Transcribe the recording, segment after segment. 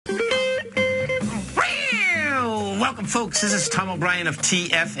Welcome, folks. This is Tom O'Brien of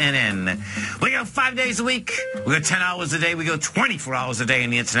TFNN. We go 5 days a week. We go 10 hours a day. We go 24 hours a day on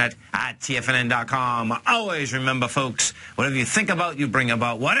the internet at TFNN.com. Always remember, folks, whatever you think about, you bring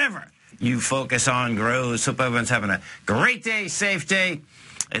about. Whatever you focus on grows. Hope everyone's having a great day, safe day.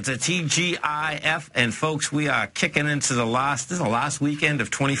 It's a TGIF, and folks, we are kicking into this is the last weekend of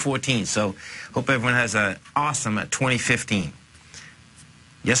 2014, so hope everyone has an awesome 2015.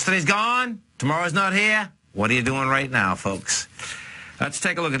 Yesterday's gone, tomorrow's not here. What are you doing right now, folks? Let's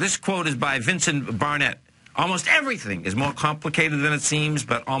take a look at this quote is by Vincent Barnett. Almost everything is more complicated than it seems,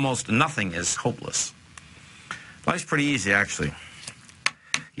 but almost nothing is hopeless. Life's pretty easy, actually.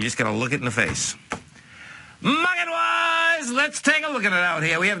 You just got to look it in the face. Market-wise, let's take a look at it out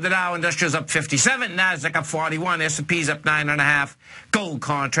here. We have the Dow Industrials up 57, NASDAQ up 41, S&P's up 9.5, gold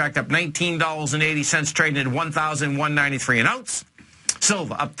contract up $19.80, trading at $1,193 an ounce.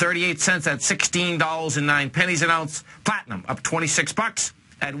 Silver up 38 cents at $16.09 an ounce. Platinum up 26 bucks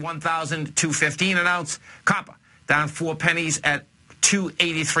at $1,215 an ounce. Copper down 4 pennies at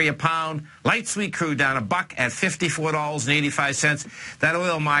 $2.83 a pound. Light sweet crude down a buck at $54.85. That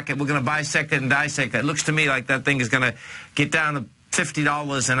oil market, we're going to bisect it and dissect it. It looks to me like that thing is going to get down to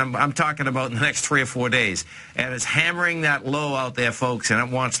 $50, and I'm talking about in the next 3 or 4 days. And it's hammering that low out there, folks, and it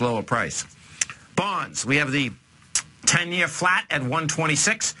wants lower price. Bonds, we have the 10-year flat at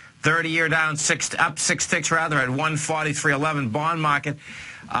 126, 30-year down up 6 ticks rather at 143.11. Bond market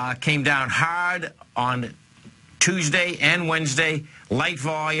came down hard on Tuesday and Wednesday. Light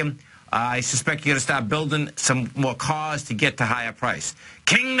volume. I suspect you're going to start building some more cars to get to higher price.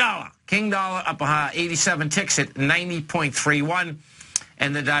 King dollar up 87 ticks at 90.31.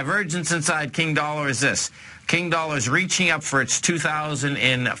 And the divergence inside King dollar is this. King dollar is reaching up for its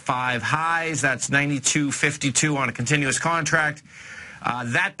 2005 highs. That's 92.52 on a continuous contract.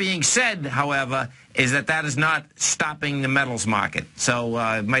 That being said, however, is that is not stopping the metals market.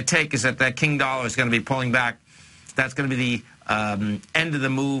 So my take is that King dollar is going to be pulling back. That's going to be the end of the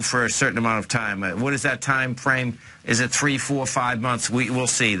move for a certain amount of time. What is that time frame? Is it 3, 4, 5 months? We'll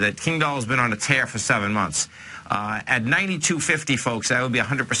see. The King dollar has been on a tear for 7 months. At 92.50, folks, that would be a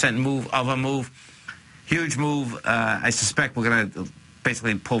 100% move of a move. Huge move. I suspect we're going to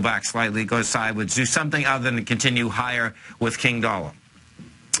basically pull back slightly, go sideways, do something other than continue higher with King dollar.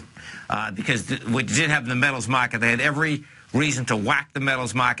 Because we did have the metals market. They had every reason to whack the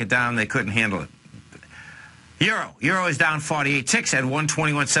metals market down. They couldn't handle it. Euro is down 48 ticks at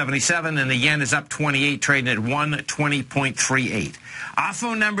 121.77, and the yen is up 28, trading at 120.38. Our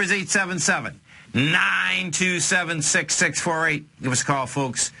phone number is 877-927-6648. Give us a call,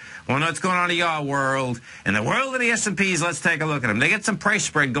 folks. Want to know what's going on in your world. In the world of the S&Ps, let's take a look at them. They get some price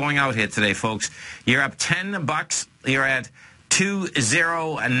spread going out here today, folks. You're up 10 bucks. You're at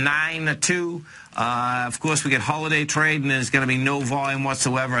 2092. Of course, we get holiday trade, and there's going to be no volume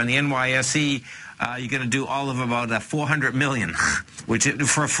whatsoever. On the NYSE, you're going to do all of about $400 million, which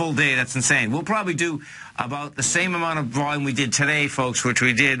for a full day, that's insane. We'll probably do about the same amount of volume we did today, folks, which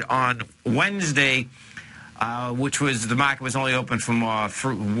we did on Wednesday, which was the market was only open from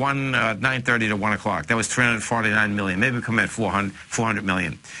 9:30 to 1 o'clock. That was 349 million. Maybe we come in at 400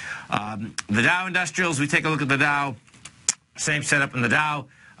 million. The Dow Industrials, we take a look at the Dow. Same setup in the Dow.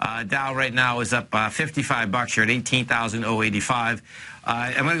 Dow right now is up 55 bucks. You're at 18,085.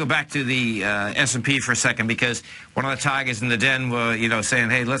 I'm going to go back to the S&P for a second, because one of the tigers in the den were, saying,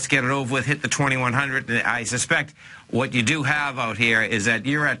 hey, let's get it over with, hit the 2100. And I suspect what you do have out here is that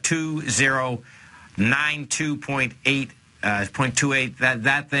you're at 2092.28.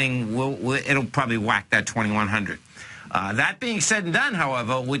 That thing it'll probably whack that 2100. That being said and done,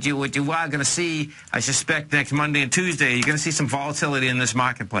 however, what you are going to see, I suspect, next Monday and Tuesday, you're going to see some volatility in this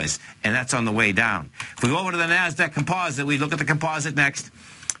marketplace, and that's on the way down. If we go over to the NASDAQ composite, we look at the composite next.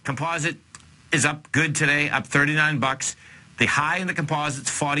 Composite is up good today, up 39 bucks. The high in the composite's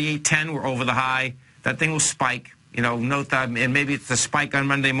 48.10. We're over the high. That thing will spike. Note that, and maybe it's a spike on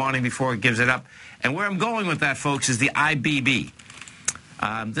Monday morning before it gives it up. And where I'm going with that, folks, is the IBB.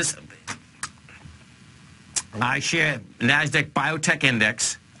 I share NASDAQ Biotech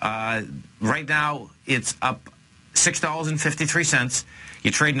Index. Right now, it's up $6.53.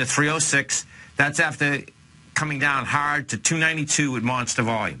 You're trading at 306. That's after coming down hard to 292 with monster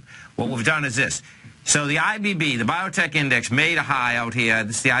volume. What we've done is this. So the IBB, the Biotech Index, made a high out here.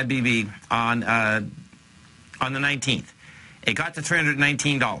 This is the IBB on the 19th. It got to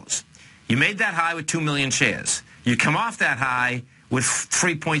 $319. You made that high with 2 million shares. You come off that high with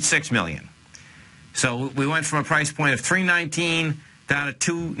 3.6 million. So we went from a price point of 319 down to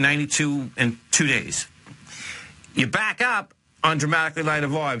 292 in 2 days. You back up on dramatically lighter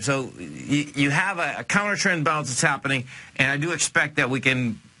volume. So you have a counter trend bounce that's happening, and I do expect that we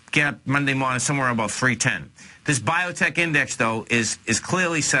can get up Monday morning somewhere about 310. This biotech index, though, is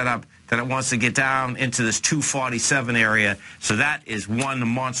clearly set up that it wants to get down into this 247 area. So that is one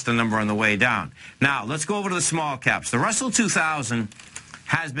monster number on the way down. Now, let's go over to the small caps. The Russell 2000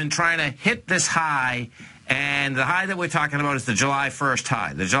 has been trying to hit this high, and the high that we're talking about is the July 1st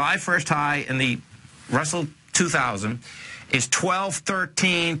high. The July 1st high in the Russell 2000 is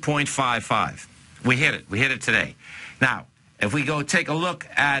 1213.55. We hit it. We hit it today. Now, if we go take a look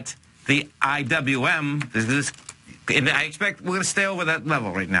at the IWM, and I expect we're going to stay over that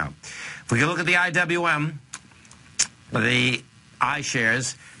level right now. If we can look at the IWM, the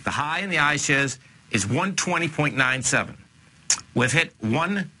iShares, the high in the iShares is 120.97. We've hit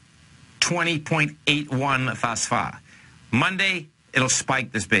 120.81 thus far. Monday, it'll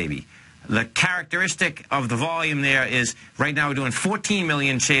spike this baby. The characteristic of the volume there is right now we're doing 14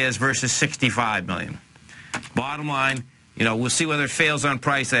 million shares versus 65 million. Bottom line, you know, we'll see whether it fails on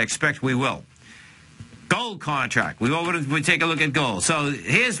price. I expect we will. Gold contract. We take a look at gold. So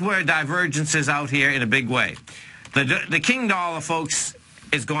here's where divergence is out here in a big way. The king dollar, folks,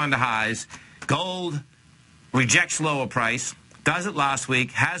 is going to highs. Gold rejects lower price. Does it last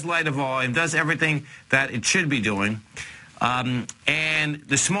week. Has lighter volume. Does everything that it should be doing. And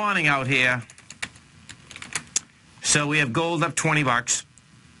this morning out here, so we have gold up 20 bucks.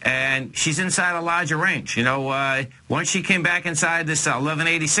 And she's inside a larger range. You know, once she came back inside this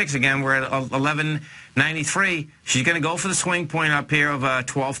 1186 again, we're at 1193. She's going to go for the swing point up here of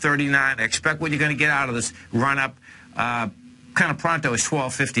 1239. Expect what you're going to get out of this run up kind of pronto is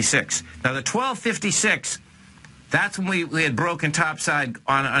 1256. Now, the 1256, that's when we had broken topside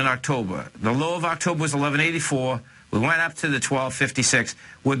on October. The low of October was 1184. We went up to the 1256.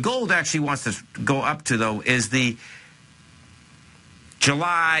 Where gold actually wants to go up to, though, is the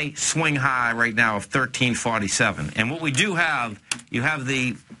July swing high right now of 1347. And what we do have, you have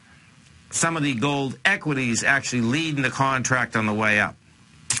some of the gold equities actually leading the contract on the way up.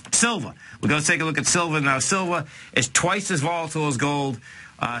 Silver. We're going to take a look at silver now. Silver is twice as volatile as gold.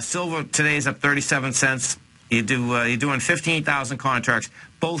 Silver today is up 37 cents. You're doing 15,000 contracts.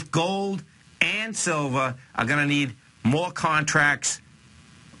 Both gold and silver are going to need more contracts,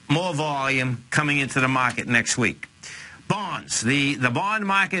 more volume coming into the market next week. Bonds. The bond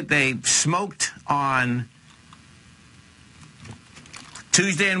market, they smoked on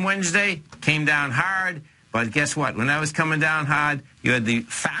Tuesday and Wednesday, came down hard. But guess what? When that was coming down hard, you had the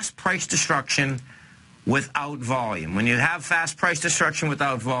fast price destruction without volume. When you have fast price destruction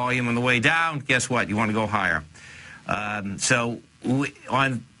without volume on the way down, guess what? You want to go higher.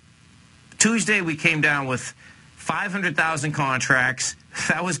 On Tuesday, we came down with 500,000 contracts.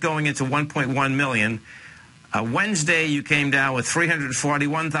 That was going into 1.1 million. Wednesday, you came down with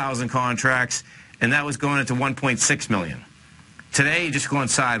 341,000 contracts, and that was going into 1.6 million. Today, you're just going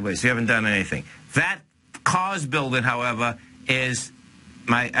sideways. You haven't done anything. That cause building, however, is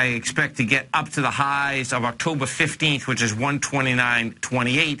I expect to get up to the highs of October 15th, which is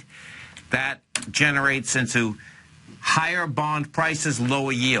 129.28. That generates into higher bond prices,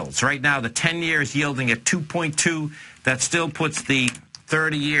 lower yields. Right now, the 10-year is yielding at 2.2. That still puts the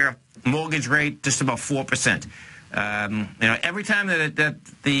 30-year mortgage rate just about 4%. Every time that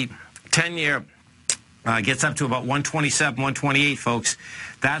the 10-year gets up to about 127, 128, folks,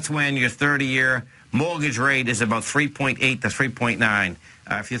 that's when your 30-year mortgage rate is about 3.8 to 3.9.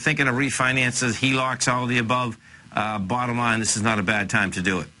 If you're thinking of refinances, HELOCs, all of the above, bottom line, this is not a bad time to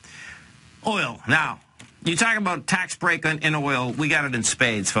do it. Oil. Now, you talk about tax break in oil. We got it in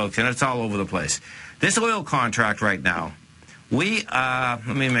spades, folks, and it's all over the place. This oil contract right now, let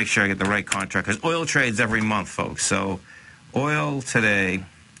me make sure I get the right contract, because oil trades every month, folks. So oil today,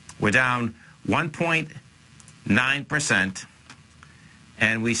 we're down 1.9%,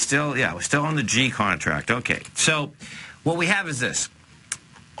 and we're still on the G contract. Okay, so what we have is this.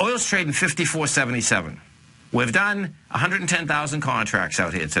 Oil's trading 54.77. We've done 110,000 contracts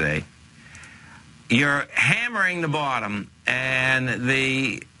out here today. You're hammering the bottom, and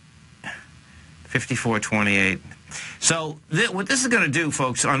the 54.28. So what this is going to do,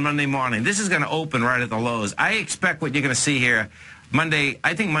 folks, on Monday morning, this is going to open right at the lows. I expect what you're going to see here Monday.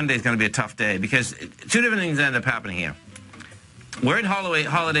 I think Monday is going to be a tough day because two different things end up happening here. We're in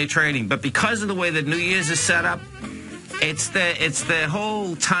holiday trading, but because of the way that New Year's is set up, it's the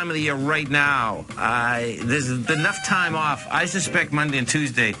whole time of the year right now. There's enough time off. I suspect Monday and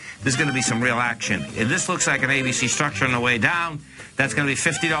Tuesday there's going to be some real action. If this looks like an ABC structure on the way down, that's going to be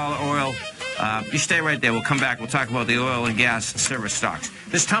 $50 oil. You stay right there. We'll come back. We'll talk about the oil and gas service stocks.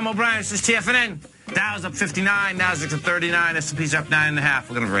 This is Tom O'Brien. This is TFNN. Dow's up 59, Nasdaq's up 39, S&P's up 9.5.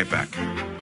 We're going to be right back.